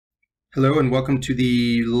Hello and welcome to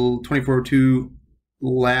the 2402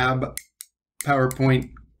 lab PowerPoint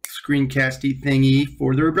screencasty thingy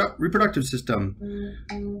for the reproductive system.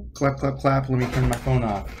 Clap, clap, clap. Let me turn my phone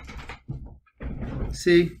off.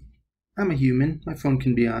 See, I'm a human. My phone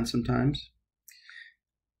can be on sometimes.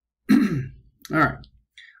 All right.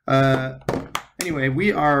 Anyway,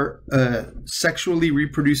 we are sexually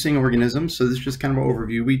reproducing organisms. So this is just kind of an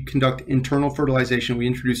overview. We conduct internal fertilization. We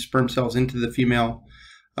introduce sperm cells into the female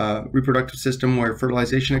reproductive system where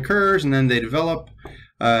fertilization occurs, and then they develop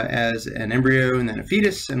as an embryo and then a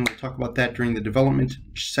fetus, and we'll talk about that during the development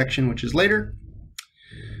section, which is later.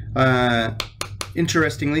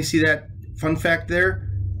 Interestingly, see that fun fact there?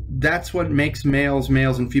 That's what makes males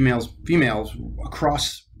and females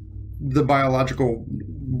across the biological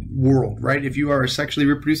world, right? If you are a sexually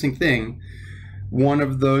reproducing thing, one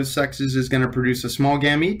of those sexes is going to produce a small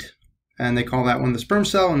gamete, and they call that one the sperm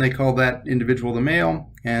cell, and they call that individual the male,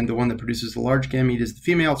 and the one that produces the large gamete is the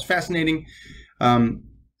female. It's fascinating.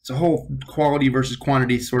 It's a whole quality versus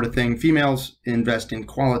quantity sort of thing. Females invest in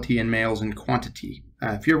quality and males in quantity.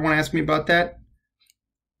 If you ever want to ask me about that,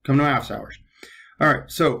 come to my office hours. All right,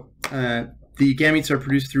 so the gametes are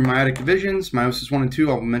produced through meiotic divisions, meiosis 1 and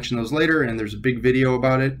 2. I'll mention those later, and there's a big video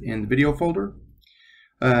about it in the video folder.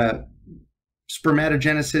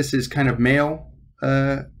 Spermatogenesis is kind of male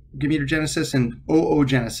gametogenesis, and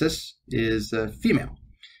oogenesis is female.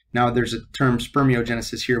 Now there's a term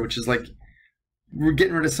spermiogenesis here, which is like we're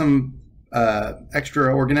getting rid of some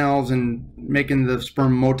extra organelles and making the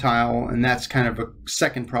sperm motile, and that's kind of a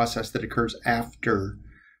second process that occurs after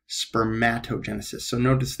spermatogenesis. So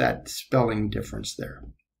notice that spelling difference there.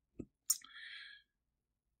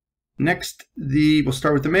 Next, we'll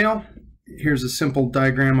start with the male. Here's a simple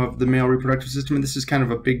diagram of the male reproductive system, and this is kind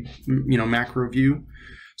of a big, macro view.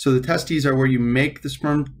 So the testes are where you make the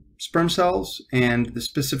sperm cells, and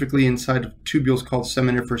specifically inside of tubules called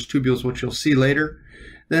seminiferous tubules, which you'll see later.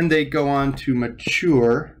 Then they go on to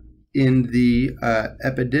mature in the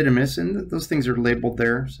epididymis, and those things are labeled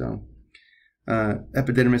there. So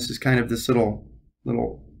epididymis is kind of this little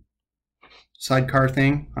sidecar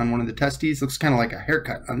thing on one of the testes. Looks kind of like a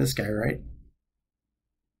haircut on this guy, right?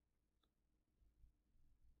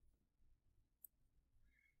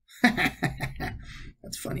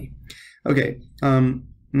 That's funny. Okay.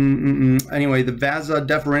 Anyway, the vasa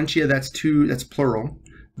deferentia, that's plural.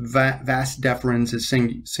 Vas deferens is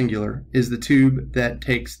singular, is the tube that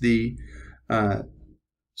takes the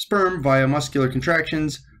sperm via muscular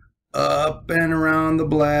contractions up and around the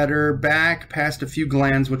bladder, back past a few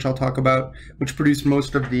glands, which I'll talk about, which produce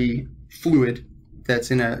most of the fluid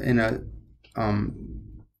that's in a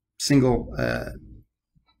single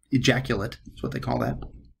ejaculate. That's what they call that.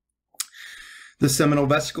 The seminal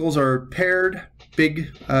vesicles are paired, big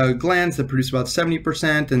glands that produce about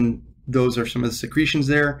 70%, and those are some of the secretions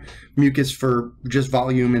there. Mucus for just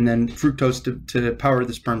volume, and then fructose to power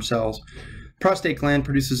the sperm cells. Prostate gland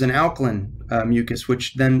produces an alkaline mucus,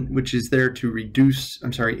 which is there to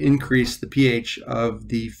increase the pH of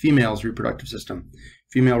the female's reproductive system.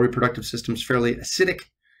 Female reproductive system is fairly acidic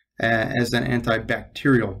as an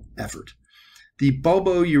antibacterial effort. The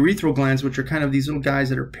bulbourethral glands, which are kind of these little guys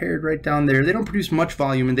that are paired right down there, they don't produce much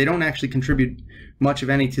volume, and they don't actually contribute much of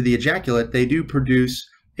any to the ejaculate. They do produce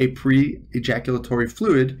a pre-ejaculatory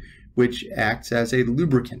fluid, which acts as a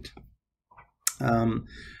lubricant.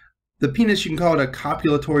 The penis, you can call it a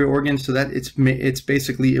copulatory organ, so that it's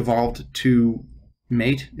basically evolved to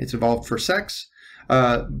mate. It's evolved for sex.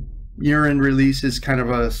 Urine release is kind of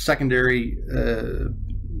a secondary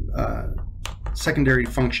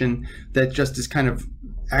function that just is kind of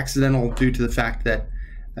accidental due to the fact that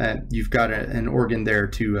you've got an organ there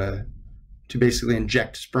to basically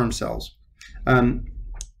inject sperm cells.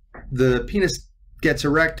 The penis gets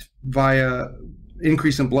erect via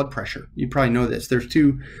increase in blood pressure. You probably know this. There's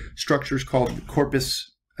two structures called corpus.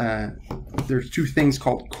 There's two things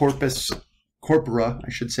called corpora, I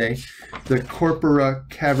should say. The corpora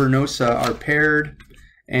cavernosa are paired,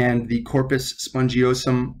 and the corpus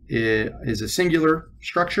spongiosum is a singular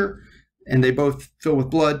structure, and they both fill with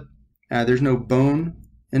blood. There's no bone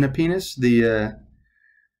in a penis.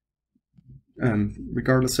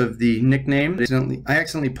 Regardless of the nickname, I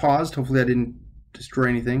accidentally paused. Hopefully I didn't destroy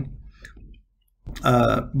anything.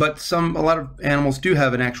 But a lot of animals do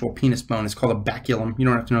have an actual penis bone. It's called a baculum. You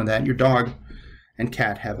don't have to know that. Your dog and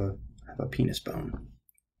cat have a penis bone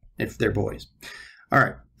if they're boys. All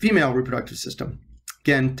right, female reproductive system.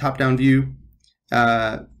 Again, top-down view.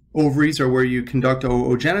 Ovaries are where you conduct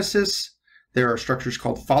oogenesis. There are structures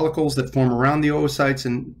called follicles that form around the oocytes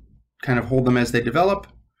and kind of hold them as they develop.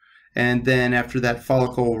 And then after that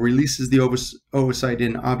follicle releases the oocyte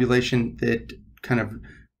in ovulation, it kind of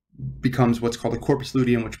becomes what's called a corpus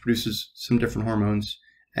luteum, which produces some different hormones,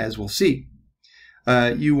 as we'll see.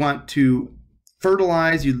 You want to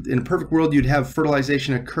fertilize. In a perfect world, you'd have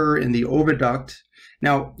fertilization occur in the oviduct.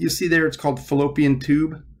 Now, you see there it's called fallopian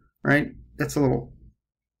tube, right? That's a little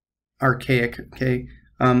archaic, okay?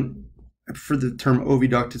 For the term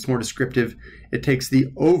oviduct, it's more descriptive. It takes the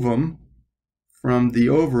ovum from the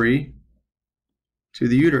ovary to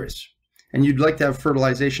the uterus. And you'd like to have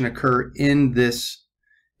fertilization occur in this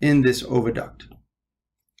oviduct.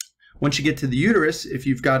 Once you get to the uterus, if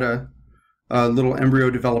you've got a little embryo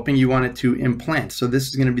developing, you want it to implant. So this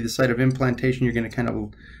is going to be the site of implantation. You're going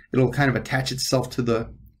to it'll kind of attach itself to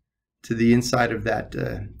the inside of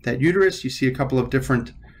that uterus. You see a couple of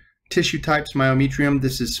different tissue types. Myometrium,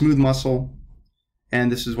 this is smooth muscle, and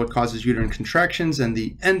this is what causes uterine contractions. And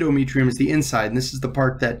the endometrium is the inside, and this is the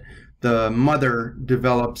part that the mother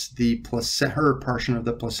develops her portion of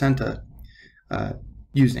the placenta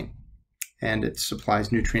using, and it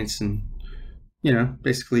supplies nutrients and,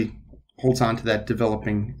 basically holds on to that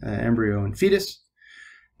developing embryo and fetus.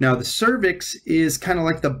 Now the cervix is kind of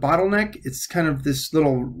like the bottleneck. It's kind of this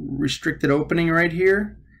little restricted opening right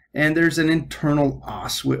here, and there's an internal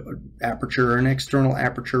os aperture or an external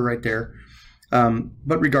aperture right there.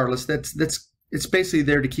 But regardless, it's basically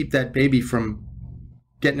there to keep that baby from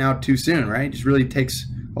getting out too soon, right? It just really takes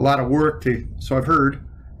a lot of work so I've heard,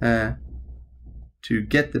 to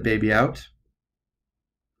get the baby out,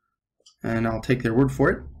 and I'll take their word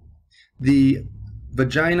for it. The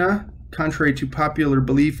vagina, contrary to popular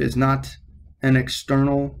belief, is not an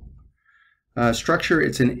external structure.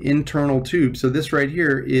 It's an internal tube. So this right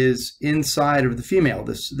here is inside of the female,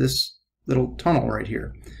 this little tunnel right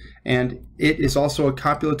here. And it is also a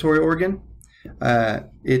copulatory organ.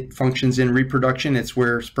 It functions in reproduction. It's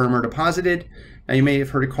where sperm are deposited. Now you may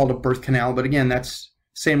have heard it called a birth canal, but again, that's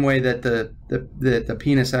same way that the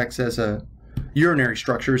penis acts as a urinary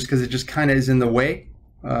structure, is because it just kind of is in the way.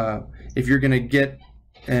 If you're going to get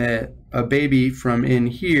a baby from in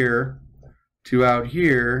here to out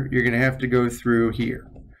here, you're going to have to go through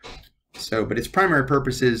here. So, but its primary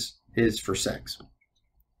purpose is for sex.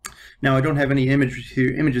 Now, I don't have any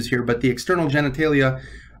images here, but the external genitalia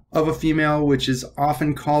of a female, which is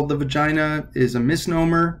often called the vagina, is a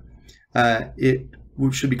misnomer. It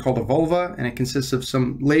should be called a vulva, and it consists of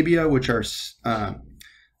some labia, which are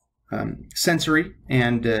sensory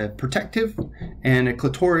and protective, and a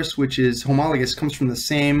clitoris, which is homologous, comes from the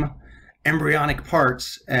same embryonic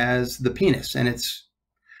parts as the penis, and it's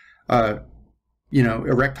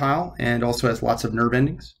erectile and also has lots of nerve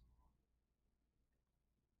endings.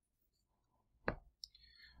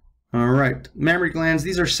 All right, mammary glands,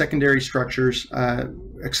 these are secondary structures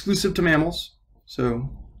exclusive to mammals, so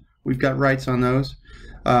we've got rights on those.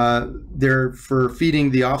 They're for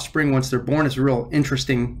feeding the offspring once they're born. It's a real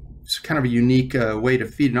interesting, it's kind of a unique way to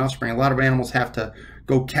feed an offspring. A lot of animals have to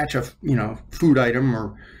go catch a food item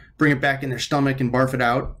or bring it back in their stomach and barf it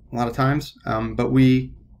out a lot of times. But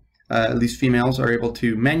we, at least females, are able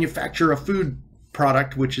to manufacture a food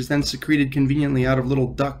product which is then secreted conveniently out of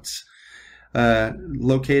little ducts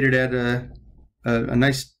located at a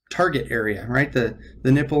nice target area, right? The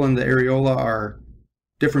nipple and the areola are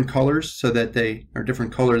different colors, so that they are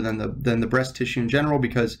different color than the breast tissue in general,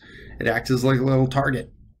 because it acts as like a little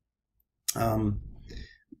target.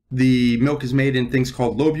 The milk is made in things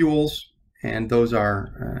called lobules, and those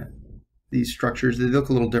are these structures. They look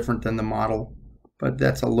a little different than the model, but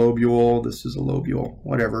that's a lobule, this is a lobule,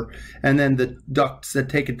 whatever. And then the ducts that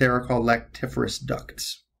take it there are called lactiferous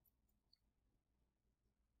ducts.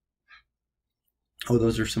 Oh,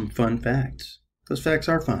 those are some fun facts. Those facts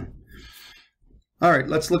are fun. All right,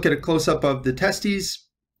 let's look at a close-up of the testes.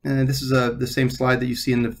 This is the same slide that you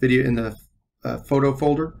see in the video, in the photo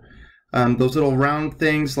folder. Those little round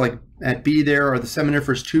things like at B there are the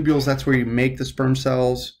seminiferous tubules. That's where you make the sperm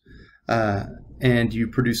cells, and you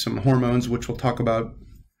produce some hormones, which we'll talk about,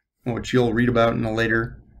 which you'll read about in a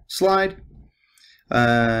later slide.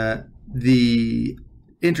 The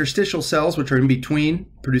interstitial cells, which are in between,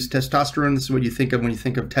 produce testosterone. This is what you think of when you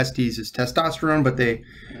think of testes as testosterone, but the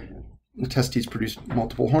testes produce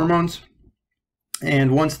multiple hormones.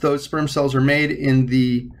 And once those sperm cells are made in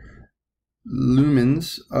the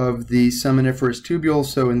lumens of the seminiferous tubule,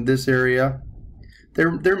 so in this area,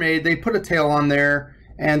 they're made, they put a tail on there,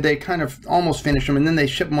 and they kind of almost finish them, and then they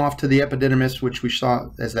ship them off to the epididymis, which we saw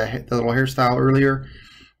as the little hairstyle earlier,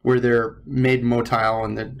 where they're made motile,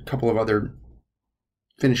 and then a couple of other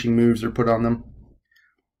finishing moves are put on them.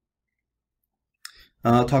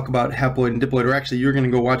 I'll talk about haploid and diploid, or actually you're going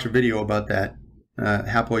to go watch a video about that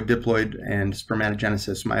haploid, diploid, and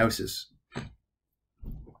spermatogenesis, meiosis.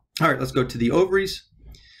 All right, let's go to the ovaries.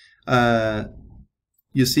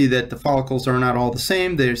 You see that the follicles are not all the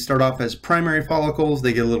same. They start off as primary follicles.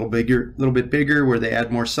 They get a little bit bigger, where they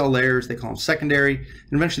add more cell layers. They call them secondary,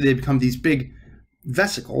 and eventually they become these big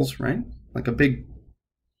vesicles, right? Like a big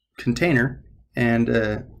container, and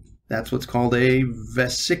that's what's called a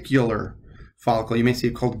vesicular follicle. You may see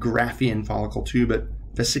it called Graafian follicle too, but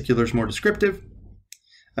vesicular is more descriptive.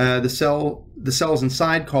 The cells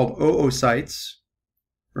inside, called oocytes,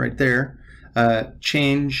 right there,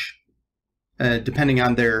 change depending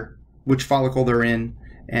on which follicle they're in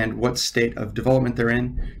and what state of development they're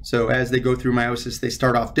in. So as they go through meiosis, they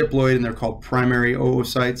start off diploid and they're called primary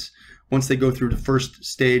oocytes. Once they go through the first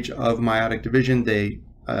stage of meiotic division, they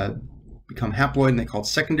become haploid and they're called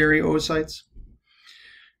secondary oocytes.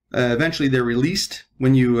 Eventually they're released.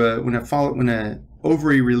 When an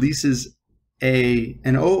ovary releases an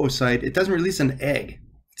oocyte, it doesn't release an egg.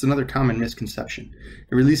 It's another common misconception.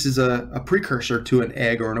 It releases a precursor to an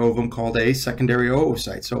egg or an ovum called a secondary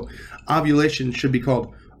oocyte. So ovulation should be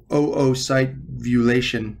called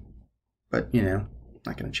oocyte-vulation, but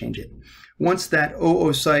not going to change it. Once that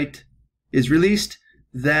oocyte is released,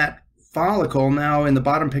 that follicle, now in the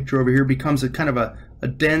bottom picture over here, becomes a kind of a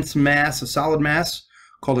dense mass, a solid mass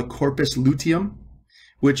called a corpus luteum,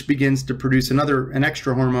 which begins to produce an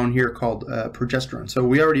extra hormone here called progesterone. So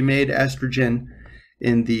we already made estrogen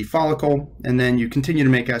in the follicle, and then you continue to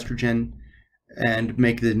make estrogen and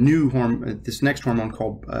make the new hormone, this next hormone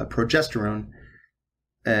called progesterone,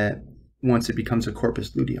 once it becomes a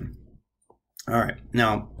corpus luteum. All right,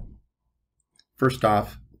 now, first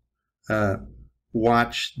off,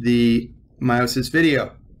 watch the meiosis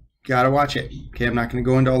video. Gotta watch it. Okay, I'm not going to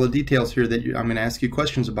go into all the details here that I'm going to ask you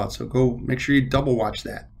questions about, so go make sure you double watch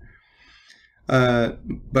that.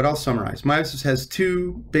 But I'll summarize. Meiosis has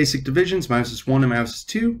two basic divisions, meiosis 1 and meiosis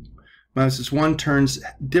 2. Meiosis 1 turns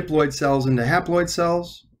diploid cells into haploid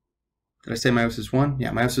cells. Did I say meiosis 1?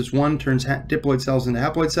 Yeah, meiosis 1 turns diploid cells into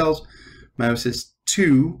haploid cells. Meiosis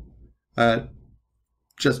 2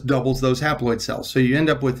 just doubles those haploid cells. So you end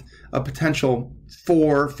up with a potential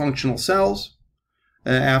 4 functional cells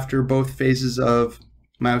after both phases of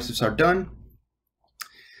meiosis are done.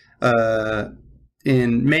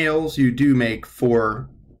 In males, you do make 4.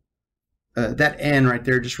 That N right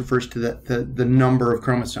there just refers to the number of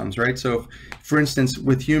chromosomes, right? So, if, for instance,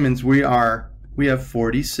 with humans, we have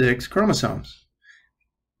 46 chromosomes.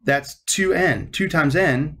 That's 2N. 2 times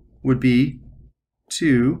N would be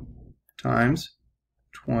 2 times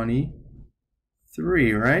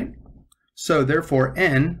 23, right? So therefore,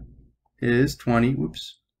 N is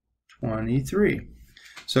 23.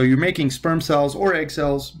 So you're making sperm cells or egg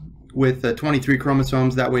cells with 23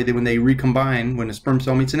 chromosomes. That way, when they recombine, when a sperm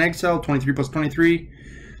cell meets an egg cell, 23 plus 23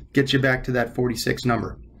 gets you back to that 46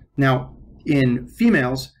 number. Now, in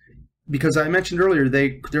females, because I mentioned earlier,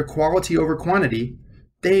 their quality over quantity,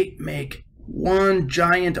 they make one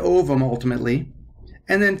giant ovum ultimately,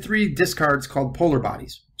 and then 3 discards called polar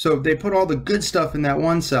bodies. So they put all the good stuff in that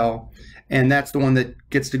one cell, and that's the one that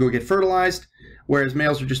gets to go get fertilized, whereas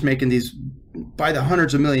males are just making these, by the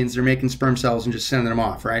hundreds of millions, they're making sperm cells and just sending them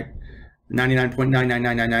off, right?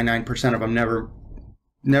 99.99999% of them never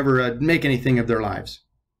make anything of their lives.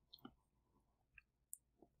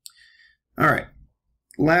 All right,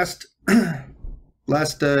 last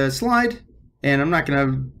slide, and I'm not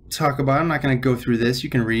going to go through this. You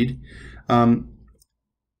can read,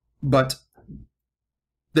 but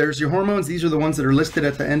there's your hormones. These are the ones that are listed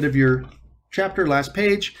at the end of your chapter, last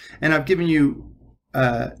page, and I've given you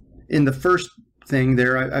in the first thing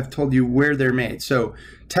there, I've told you where they're made. So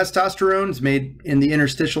testosterone is made in the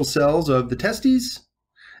interstitial cells of the testes,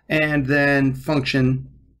 and then function,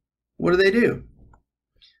 what do?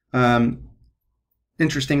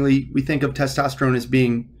 Interestingly, we think of testosterone as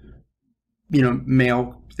being,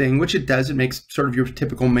 male thing, which it does. It makes sort of your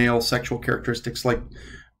typical male sexual characteristics like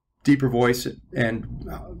deeper voice and,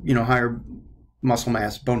 higher muscle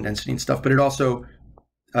mass, bone density and stuff, but it also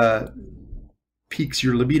piques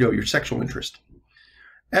your libido, your sexual interest.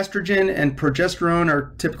 Estrogen and progesterone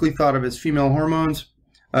are typically thought of as female hormones,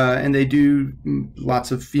 and they do lots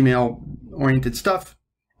of female-oriented stuff.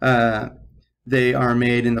 They are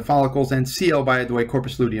made in the follicles, and CL, by the way,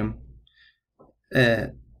 corpus luteum.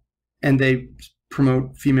 And they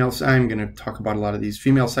promote females. I'm going to talk about a lot of these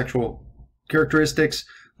female sexual characteristics,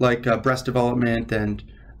 like breast development and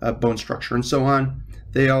bone structure and so on.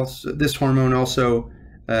 This hormone also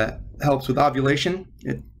helps with ovulation.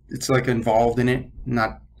 It's like involved in it,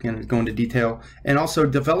 not going to go into detail. And also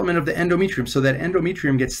development of the endometrium, so that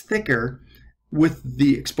endometrium gets thicker with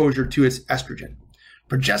the exposure to its estrogen.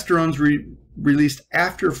 Progesterone's released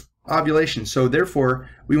after ovulation. So therefore,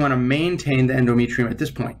 we want to maintain the endometrium at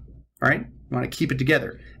this point, all right? We want to keep it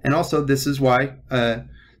together. And also, this is why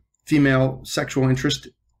female sexual interest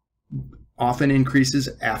often increases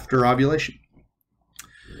after ovulation.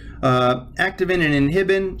 Activin and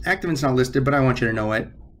inhibin. Activin's not listed, but I want you to know it.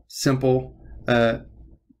 Simple.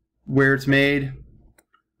 Where it's made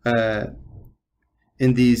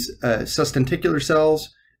in these sustenticular cells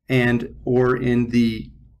and or in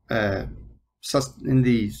the for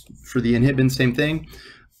the inhibin, same thing,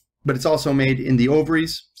 but it's also made in the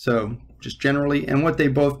ovaries. So just generally, and what they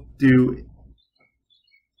both do,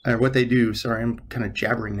 sorry, I'm kind of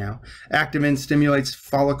jabbering now. Activin stimulates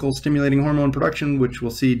follicle stimulating hormone production, which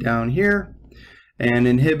we'll see down here, and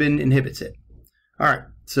inhibin inhibits it. All right,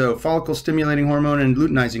 so follicle stimulating hormone and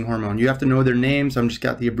luteinizing hormone. You have to know their names. I'm just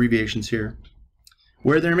got the abbreviations here.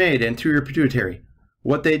 Where they're made, anterior pituitary.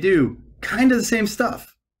 What they do, kind of the same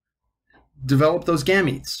stuff. Develop those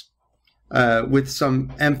gametes with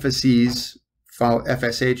some emphases.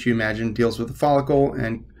 FSH, you imagine, deals with the follicle,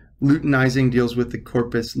 and luteinizing deals with the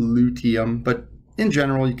corpus luteum. But in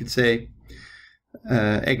general, you could say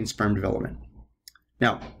egg and sperm development.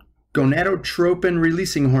 Now, gonadotropin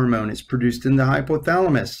releasing hormone is produced in the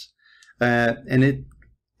hypothalamus, and it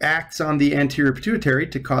acts on the anterior pituitary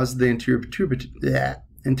to cause the anterior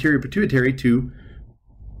pituitary to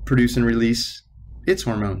produce and release its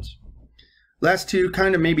hormones. Last two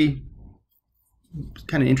kind of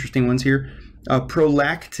interesting ones here.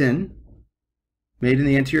 Prolactin, made in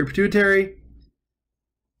the anterior pituitary,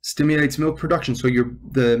 stimulates milk production. So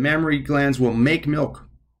the mammary glands will make milk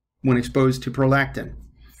when exposed to prolactin.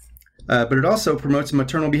 But it also promotes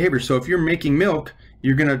maternal behavior. So if you're making milk,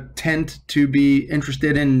 you're going to tend to be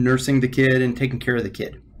interested in nursing the kid and taking care of the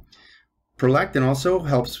kid. Prolactin also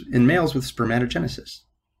helps in males with spermatogenesis.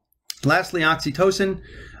 Lastly, oxytocin,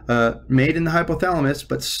 made in the hypothalamus,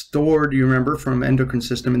 but stored, you remember, from endocrine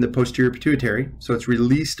system in the posterior pituitary. So it's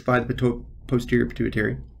released by the posterior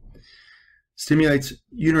pituitary. Stimulates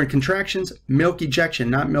uterine contractions, milk ejection,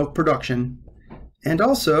 not milk production, and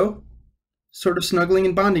also sort of snuggling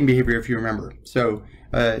and bonding behavior, if you remember. So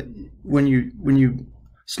when you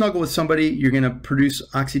snuggle with somebody, you're going to produce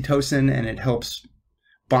oxytocin, and it helps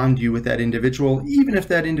bond you with that individual, even if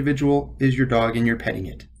that individual is your dog and you're petting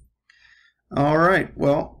it. All right,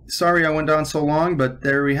 well, sorry I went on so long, but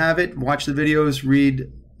there we have it. Watch the videos,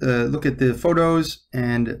 look at the photos,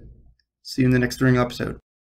 and see you in the next thrilling episode.